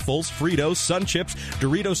 Ruffles, Fritos, Sun Chips,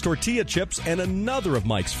 Doritos tortilla chips, and another of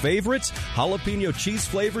Mike's favorites, jalapeno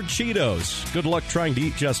cheese-flavored Cheetos. Good luck trying to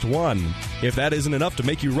eat just one. If that isn't enough to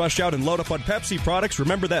make you rush out and load up on Pepsi products,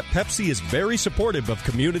 remember that Pepsi is very supportive of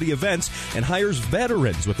community events and hires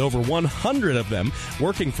veterans, with over 100 of them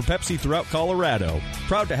working for Pepsi throughout Colorado.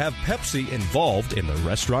 Proud to have Pepsi involved in the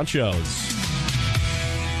restaurant shows.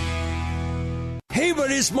 Hey,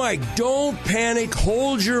 buddy, it's Mike. Don't panic.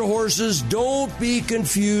 Hold your horses. Don't be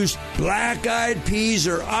confused. Black Eyed Peas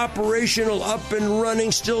are operational, up and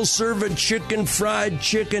running, still serving chicken, fried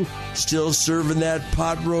chicken, still serving that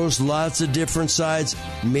pot roast, lots of different sides.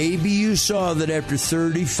 Maybe you saw that after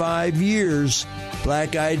 35 years,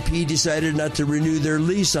 Black Eyed Pea decided not to renew their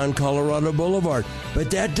lease on Colorado Boulevard.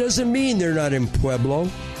 But that doesn't mean they're not in Pueblo,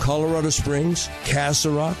 Colorado Springs,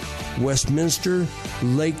 Castle Rock, Westminster,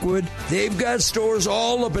 Lakewood. They've got stores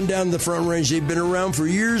all up and down the Front Range. They've been around for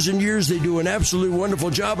years and years. They do an absolutely wonderful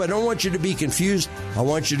job. I don't want you to be confused. I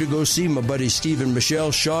want you to go see my buddy Steve and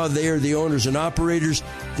Michelle Shaw. They are the owners and operators.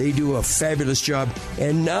 They do a fabulous job.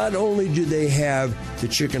 And not only do they have the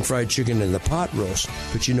chicken, fried chicken, and the pot roast,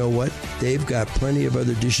 but you know what? They've got plenty of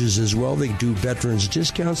other dishes as well. They do veterans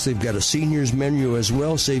discounts. They've got a seniors menu as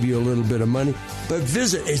well, save you a little bit of money. But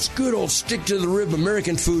visit. It's good old stick-to-the-rib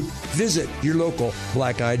American food. Visit your local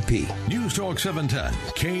Black Eyed Pea. News Talk 710,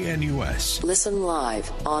 KNUS. Listen live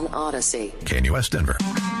on Odyssey. KNUS Denver.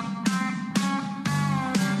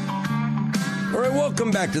 All right,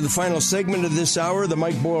 welcome back to the final segment of this hour, the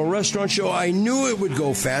Mike Boyle Restaurant Show. I knew it would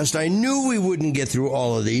go fast. I knew we wouldn't get through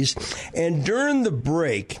all of these. And during the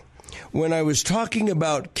break, when I was talking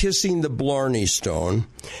about kissing the Blarney Stone,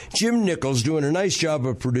 Jim Nichols, doing a nice job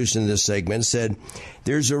of producing this segment, said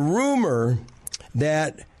there's a rumor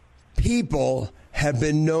that people have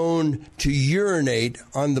been known to urinate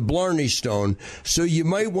on the Blarney Stone, so you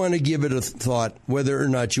might want to give it a thought whether or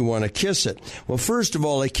not you want to kiss it. Well, first of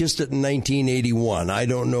all, I kissed it in 1981. I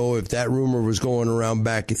don't know if that rumor was going around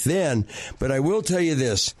back then, but I will tell you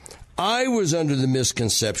this. I was under the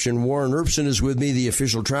misconception, Warren Erbsen is with me, the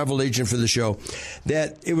official travel agent for the show,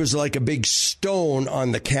 that it was like a big stone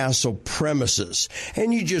on the castle premises.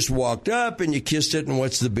 And you just walked up and you kissed it, and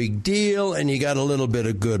what's the big deal? And you got a little bit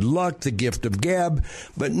of good luck, the gift of gab.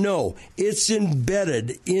 But no, it's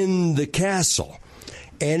embedded in the castle.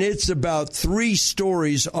 And it's about 3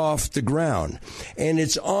 stories off the ground. And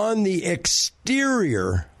it's on the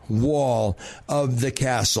exterior wall of the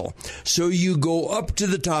castle. So you go up to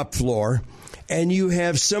the top floor and you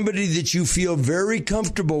have somebody that you feel very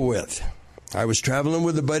comfortable with. I was traveling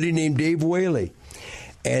with a buddy named Dave Whaley,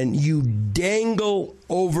 and you dangle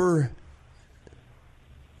over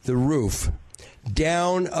the roof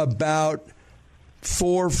down about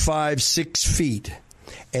 4, 5, 6 feet.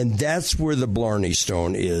 And that's where the Blarney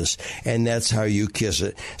Stone is, and that's how you kiss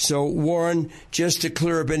it. So, Warren, just to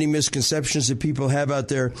clear up any misconceptions that people have out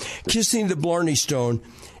there, kissing the Blarney Stone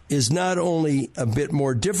is not only a bit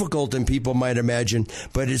more difficult than people might imagine,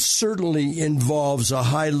 but it certainly involves a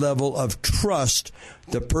high level of trust,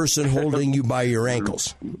 the person holding you by your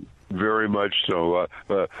ankles. Very much so.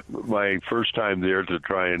 My first time there to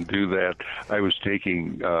try and do that, I was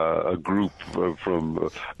taking a group from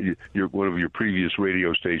one of your previous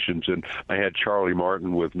radio stations, and I had Charlie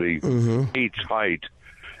Martin with me, 8 height,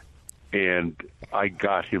 and I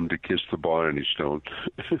got him to kiss the Blarney Stone.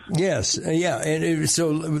 Yes, yeah, and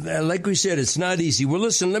so like we said, it's not easy. Well,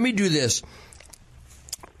 listen, let me do this.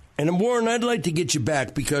 And Warren, I'd like to get you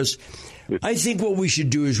back because I think what we should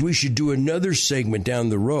do is we should do another segment down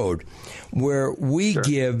the road where we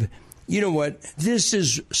give, you know what, this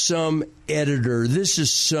is some editor, this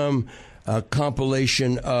is some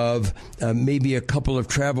compilation of maybe a couple of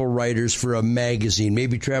travel writers for a magazine,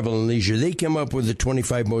 maybe Travel and Leisure. They come up with the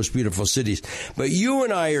 25 most beautiful cities. But you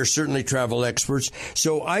and I are certainly travel experts,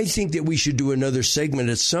 so I think that we should do another segment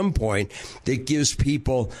at some point that gives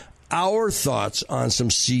people our thoughts on some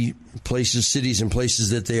cities and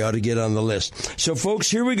places that they ought to get on the list. So, folks,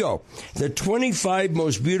 here we go. The 25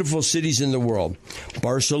 most beautiful cities in the world.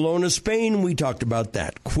 Barcelona, Spain, we talked about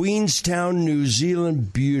that. Queenstown, New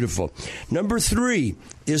Zealand, beautiful. Number 3,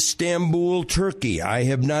 Istanbul, Turkey. I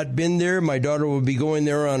have not been there. My daughter will be going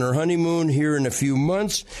there on her honeymoon here in a few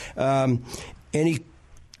months. Any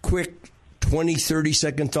quick 20,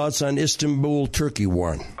 30-second thoughts on Istanbul, Turkey,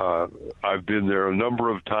 Warren? I've been there a number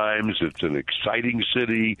of times. It's an exciting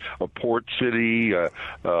city, a port city. The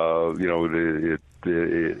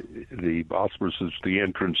Bosphorus is the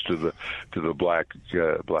entrance to the Black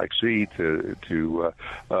Sea to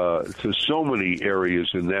so many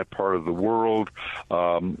areas in that part of the world.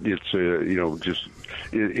 It's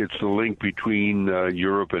it's the link between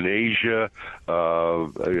Europe and Asia.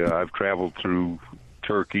 I've traveled through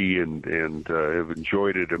Turkey and have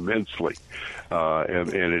enjoyed it immensely,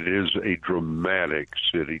 and it is a dramatic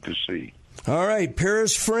city to see. All right,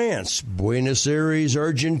 Paris, France, Buenos Aires,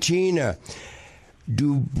 Argentina,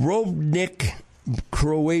 Dubrovnik,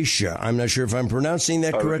 Croatia. I'm not sure if I'm pronouncing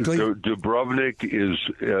that correctly. Dubrovnik is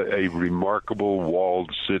a remarkable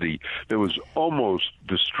walled city that was almost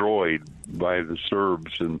destroyed by the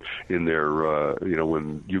Serbs in their,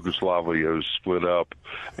 when Yugoslavia was split up,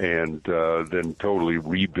 and then totally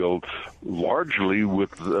rebuilt, largely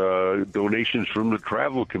with donations from the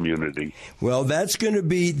travel community. Well, that's going to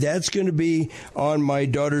be on my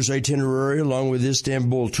daughter's itinerary, along with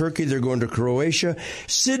Istanbul, Turkey. They're going to Croatia,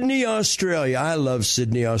 Sydney, Australia. I love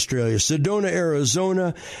Sydney, Australia. Sedona,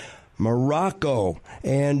 Arizona. Morocco.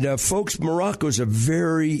 And, folks, Morocco is a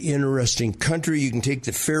very interesting country. You can take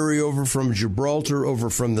the ferry over from Gibraltar, over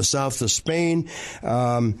from the south of Spain.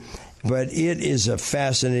 But it is a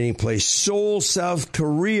fascinating place. Seoul, South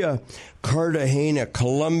Korea. Cartagena,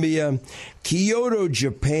 Colombia. Kyoto,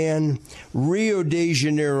 Japan. Rio de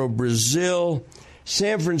Janeiro, Brazil.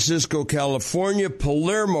 San Francisco, California,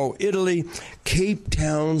 Palermo, Italy, Cape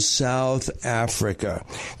Town, South Africa.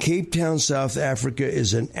 Cape Town, South Africa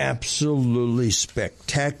is an absolutely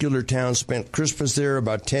spectacular town. Spent Christmas there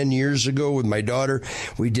about 10 years ago with my daughter.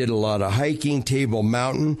 We did a lot of hiking, Table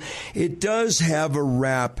Mountain. It does have a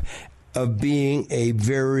rap of being a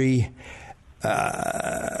very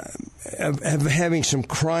of having some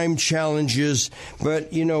crime challenges,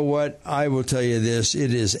 but you know what? I will tell you this.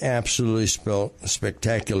 It is absolutely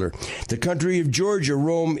spectacular. The country of Georgia,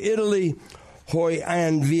 Rome, Italy, Hoi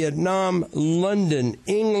An, Vietnam, London,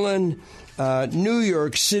 England, New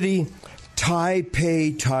York City,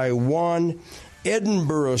 Taipei, Taiwan,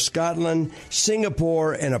 Edinburgh, Scotland,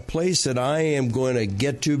 Singapore, and a place that I am going to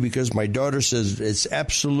get to because my daughter says it's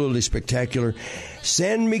absolutely spectacular.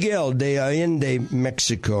 San Miguel de Allende,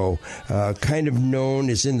 Mexico, kind of known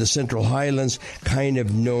as in the Central Highlands, kind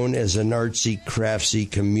of known as an artsy, craftsy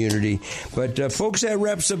community. But folks, that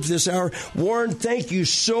wraps up this hour. Warren, thank you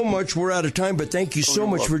so much. We're out of time, but thank you so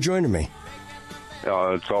much for joining me.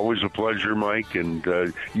 It's always a pleasure, Mike, and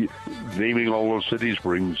naming all those cities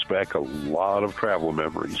brings back a lot of travel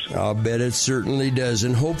memories. I'll bet it certainly does.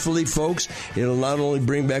 And hopefully, folks, it'll not only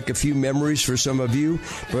bring back a few memories for some of you,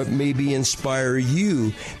 but maybe inspire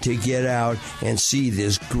you to get out and see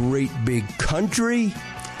this great big country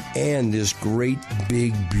and this great,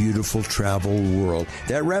 big, beautiful travel world.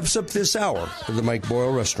 That wraps up this hour of the Mike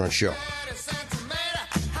Boyle Restaurant Show.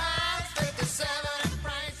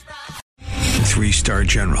 3-star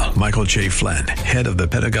General Michael J. Flynn, head of the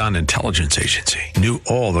Pentagon Intelligence Agency, knew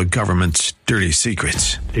all the government's dirty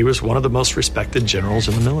secrets. He was one of the most respected generals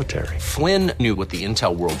in the military. Flynn knew what the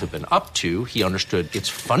intel world had been up to. He understood its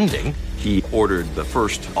funding. He ordered the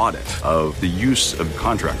first audit of the use of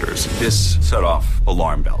contractors. This set off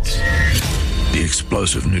alarm bells. The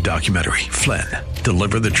explosive new documentary, Flynn,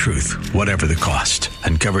 Deliver the Truth, Whatever the Cost,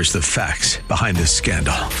 uncovers the facts behind this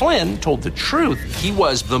scandal. Flynn told the truth. He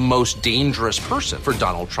was the most dangerous person for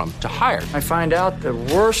Donald Trump to hire. I find out the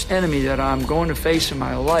worst enemy that I'm going to face in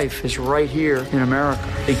my life is right here in America.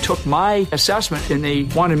 They took my assessment and they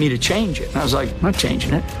wanted me to change it. And I was like, I'm not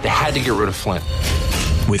changing it. They had to get rid of Flynn.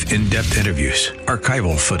 With in-depth interviews,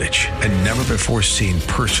 archival footage, and never-before-seen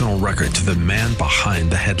personal records of the man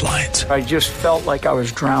behind the headlines. I just felt like I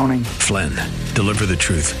was drowning. Flynn, Deliver the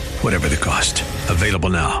Truth, Whatever the Cost. Available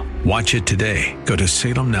now. Watch it today. Go to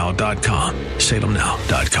salemnow.com.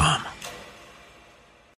 salemnow.com.